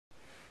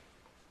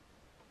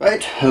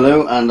Right,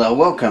 hello and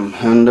welcome,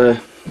 and a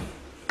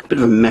bit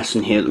of a mess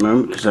in here at the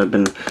moment because I've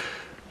been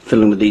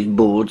filling with these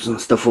boards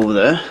and stuff over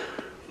there.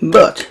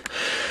 But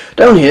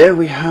down here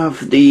we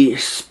have the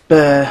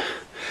spare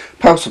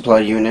power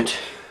supply unit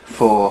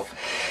for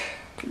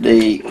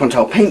the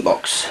Quantel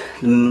Paintbox.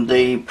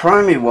 The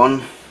primary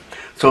one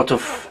sort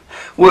of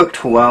worked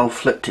for a while,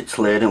 flipped its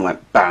lid and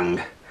went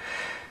bang.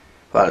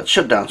 Well, it's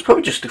shut down. It's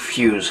probably just a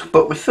fuse,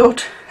 but we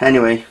thought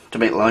anyway, to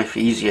make life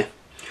easier,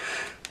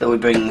 that we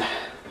bring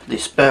the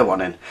spare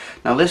one in.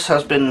 Now this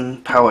has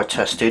been power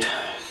tested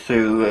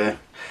through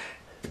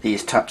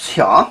these taps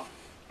here.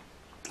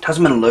 It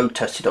hasn't been load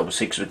tested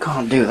obviously because we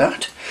can't do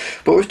that,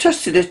 but we've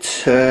tested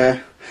it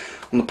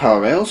on the power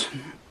rails,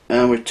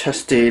 and we've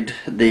tested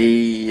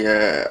the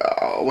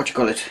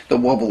the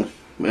wobble,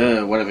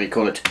 whatever you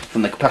call it,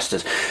 from the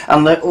capacitors,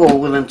 and they're all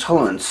within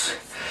tolerance.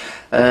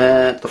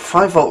 The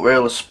 5-volt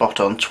rail is spot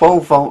on.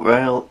 12-volt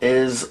rail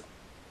is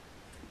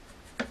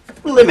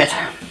limit.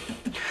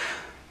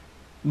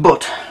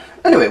 But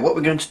anyway, what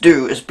we're going to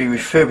do is be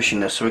refurbishing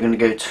this. So we're going to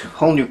get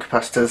whole new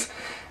capacitors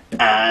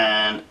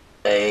and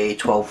a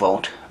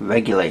 12-volt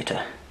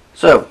regulator.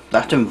 So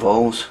that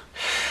involves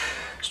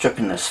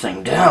stripping this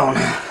thing down.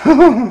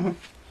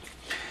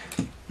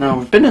 Now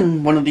we've been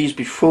in one of these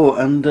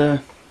before, and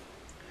to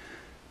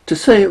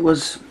say it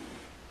was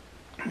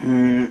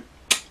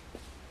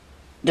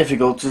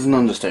difficult is an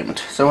understatement.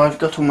 So I've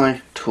got all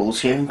my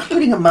tools here,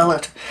 including a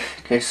mallet,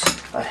 in case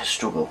I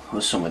struggle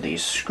with some of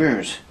these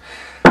screws.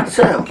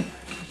 So,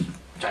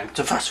 time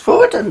to fast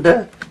forward, and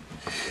not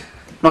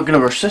going to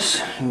rush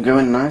this. I'm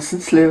going nice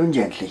and slow and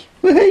gently.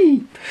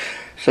 Woohoo!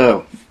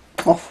 So,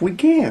 off we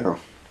go.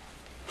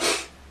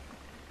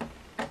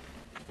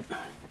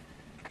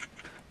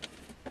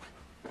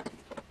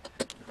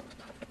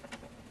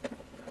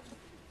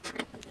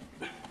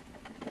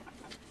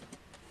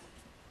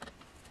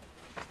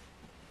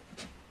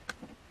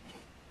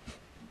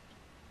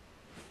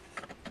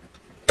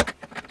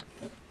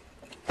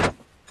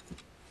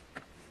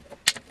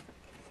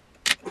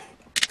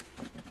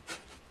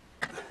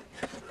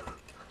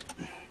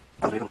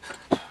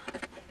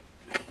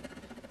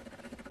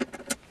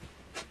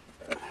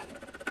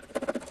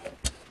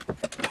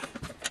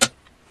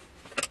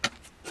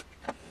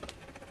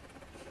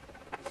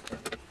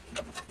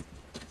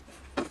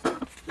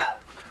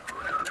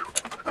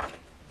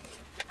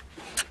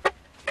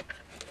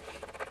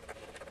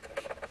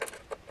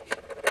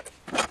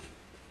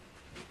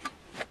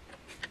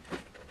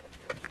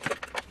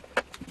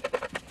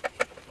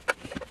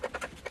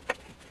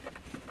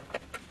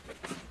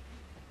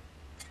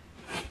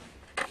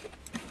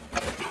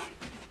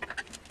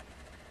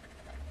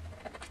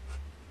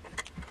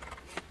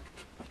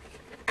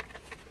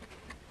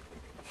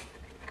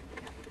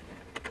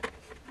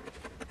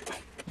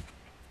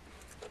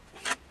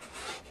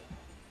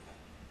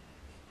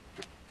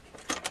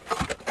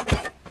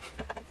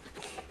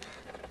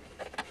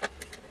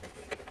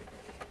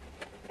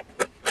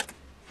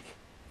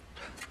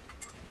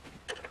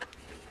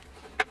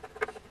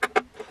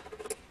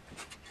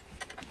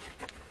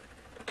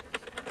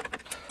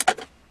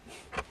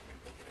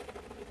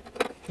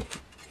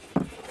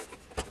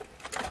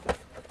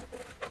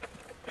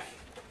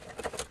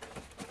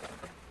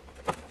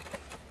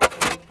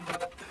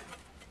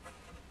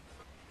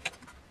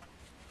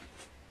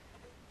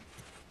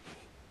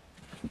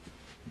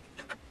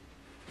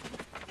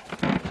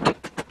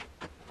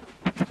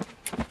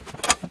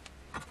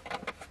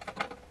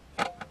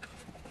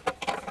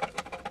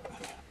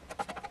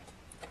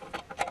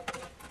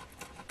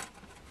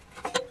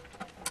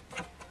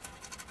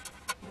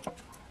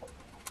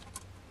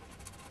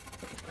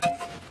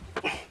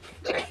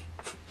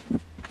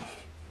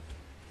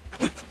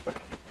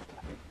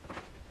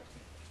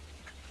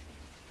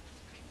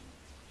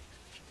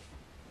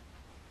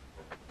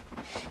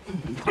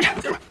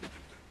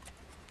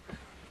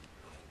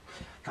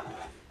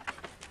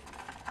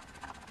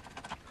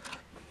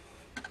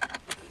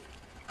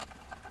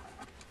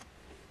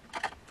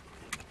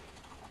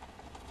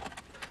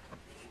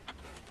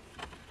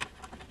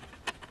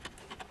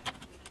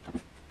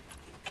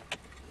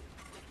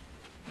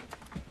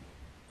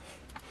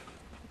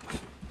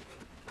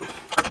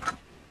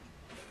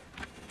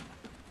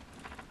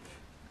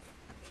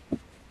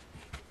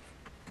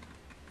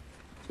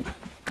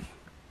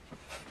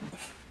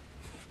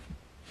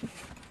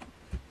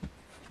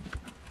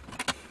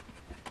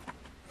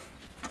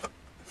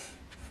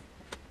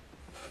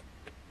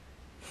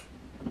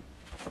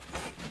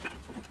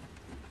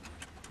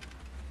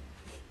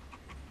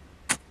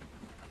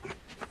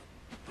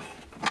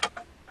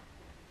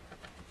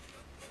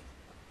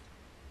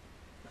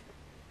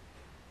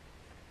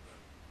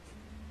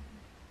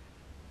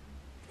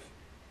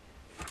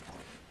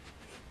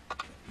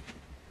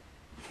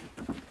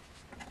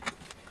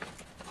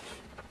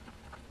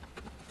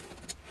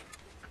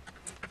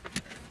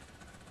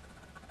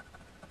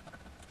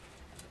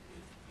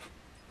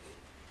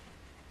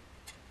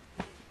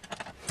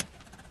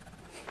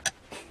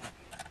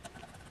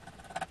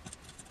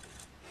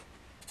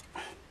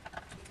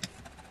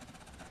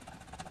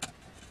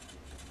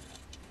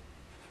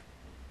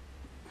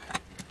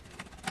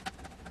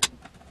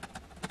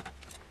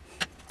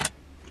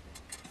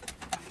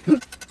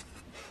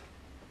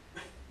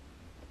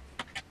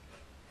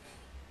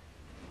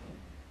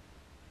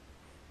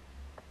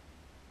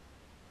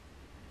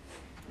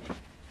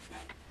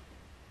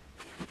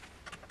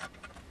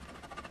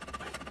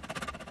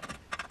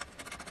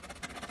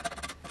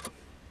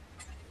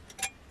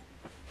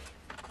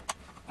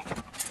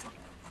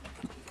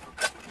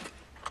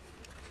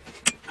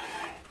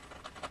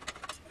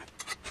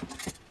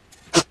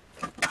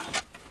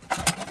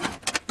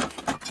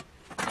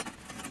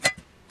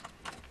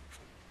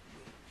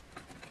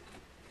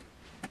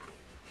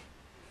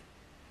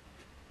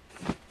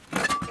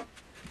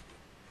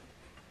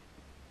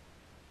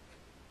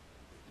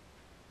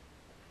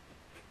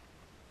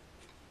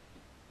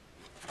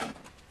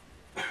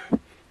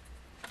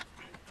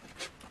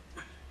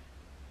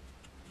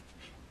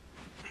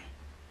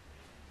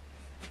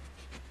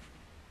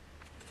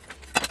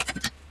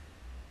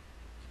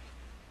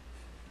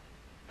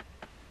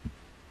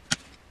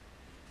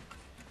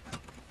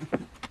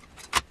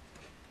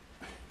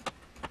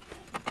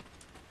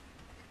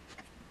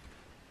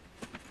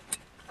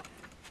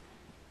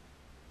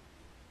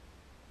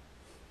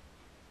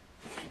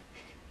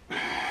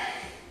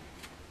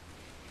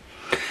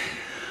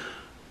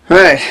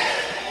 Right,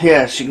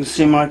 yes, you can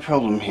see my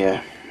problem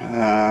here.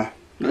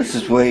 This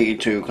is way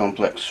too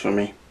complex for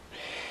me.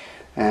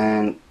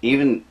 And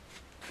even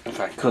if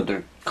I could,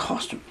 the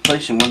cost of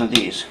placing one of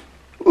these,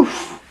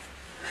 oof,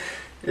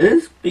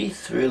 is be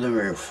through the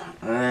roof.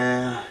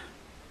 Yeah.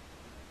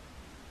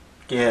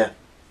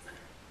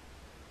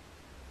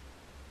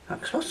 I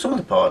can spot some of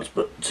the parts,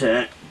 but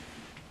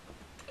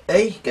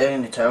A,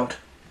 getting it out,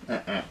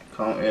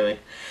 can't really.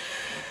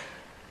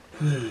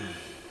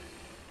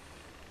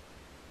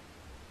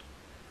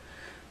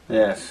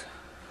 Yes.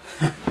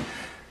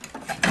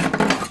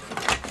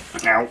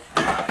 Now,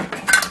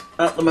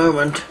 at the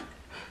moment,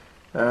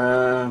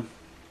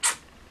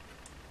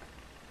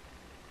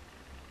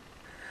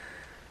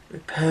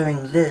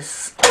 repairing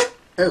this.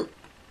 Oh,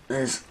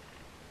 there's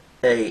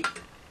a.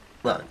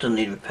 Well, it doesn't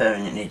need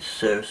repairing, it needs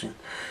servicing.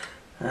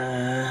 It's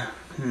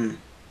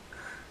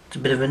a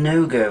bit of a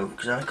no-go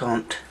because I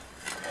can't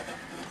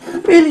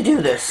really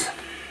do this.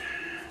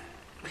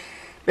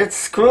 It's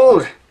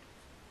screwed.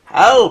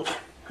 Help!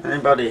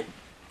 Anybody?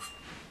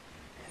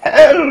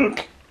 Help!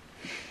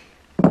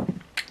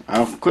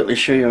 I'll quickly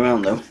show you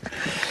around though.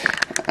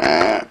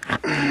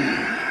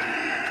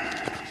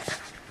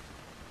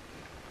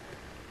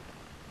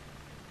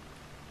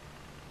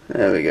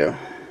 There we go.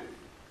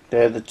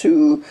 They're the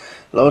two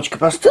large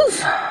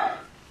capacitors.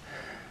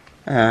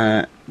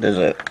 There's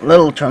a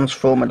little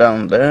transformer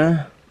down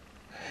there.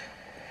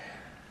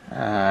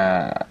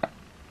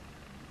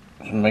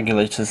 Some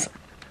regulators,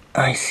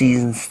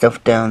 ICs and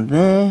stuff down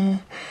there.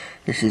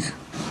 This is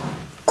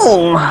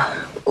all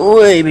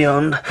way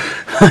beyond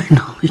my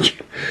knowledge.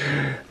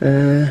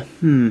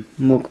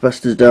 More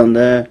capacitors down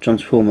there,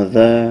 transformer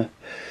there.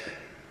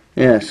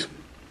 Yes,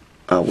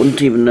 I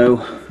wouldn't even know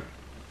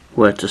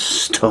where to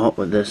start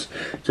with this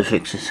to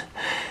fix it.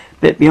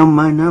 Bit beyond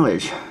my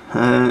knowledge.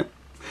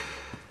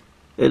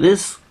 It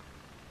is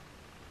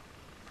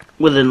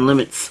within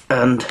limits,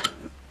 and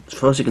as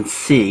far as you can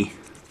see,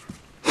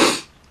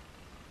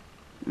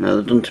 no,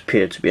 there doesn't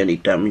appear to be any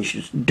damage,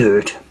 just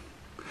dirt.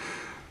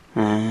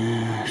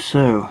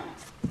 So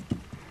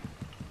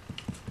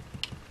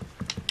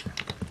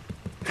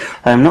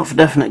I'm not for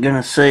definite going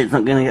to say it's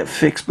not going to get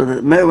fixed, but at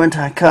the moment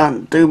I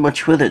can't do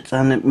much with it,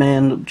 and it may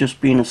end up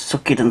just being a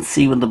suck it and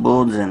see when the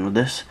board's in with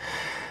this.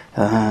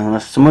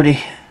 Unless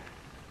somebody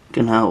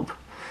can help.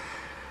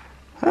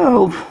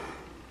 Help!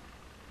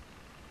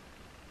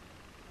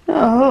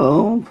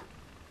 Help!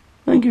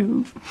 Thank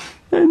you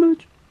very much.